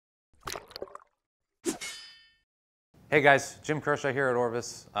Hey guys, Jim Kershaw here at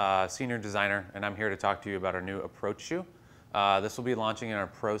Orvis, senior designer, and I'm here to talk to you about our new approach shoe. This will be launching in our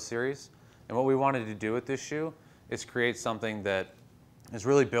Pro Series, and what we wanted to do with this shoe is create something that is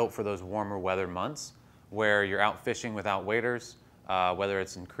really built for those warmer weather months where you're out fishing without waders, whether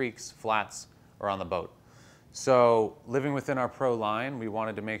it's in creeks, flats, or on the boat. So living within our Pro line, we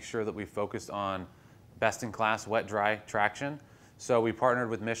wanted to make sure that we focused on best-in-class wet-dry traction. So we partnered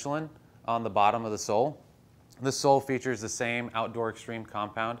with Michelin on the bottom of the sole. This sole features the same outdoor extreme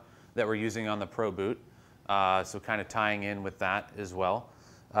compound that we're using on the Pro boot, so kind of tying in with that as well.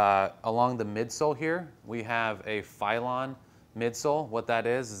 Along the midsole here, we have a Phylon midsole. What that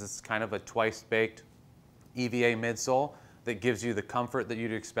is it's kind of a twice-baked EVA midsole that gives you the comfort that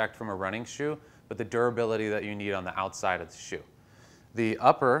you'd expect from a running shoe, but the durability that you need on the outside of the shoe. The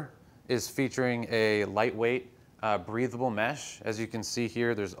upper is featuring a lightweight, breathable mesh. As you can see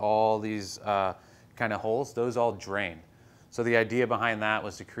here, there's all these kind of holes. Those all drain. So the idea behind that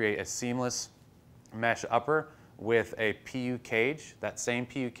was to create a seamless mesh upper with a PU cage, that same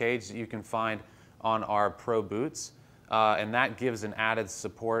PU cage that you can find on our Pro boots. And that gives an added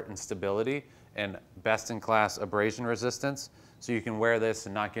support and stability and best-in-class abrasion resistance. So you can wear this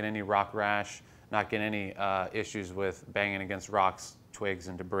and not get any rock rash, not get any issues with banging against rocks, twigs,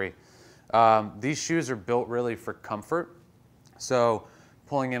 and debris. These shoes are built really for comfort. So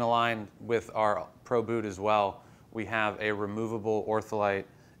pulling in a line with our Pro boot as well, we have a removable Ortholite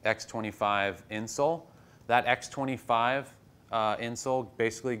X25 insole. That X25 insole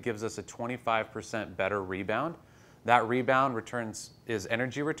basically gives us a 25% better rebound. That rebound is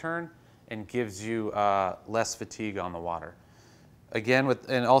energy return and gives you less fatigue on the water. Again,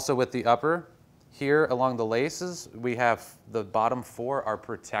 and also with the upper, here along the laces, we have the bottom four are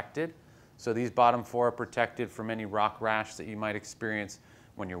protected. So these bottom four are protected from any rock rash that you might experience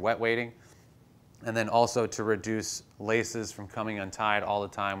when you're wet wading. And then also to reduce laces from coming untied all the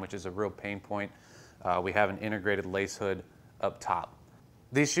time, which is a real pain point. We have an integrated lace hood up top.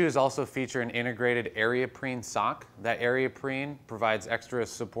 These shoes also feature an integrated Areoprene sock. That Areoprene provides extra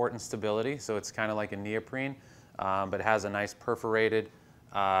support and stability, so it's kind of like a neoprene, but it has a nice perforated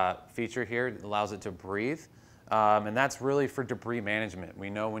feature here. It allows it to breathe. And that's really for debris management. We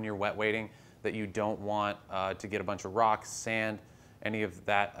know when you're wet wading that you don't want to get a bunch of rocks, sand, any of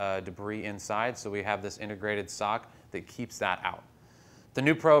that debris inside, so we have this integrated sock that keeps that out. The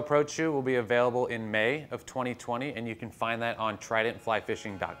new Pro Approach shoe will be available in May of 2020, and you can find that on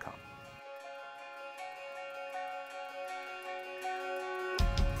tridentflyfishing.com.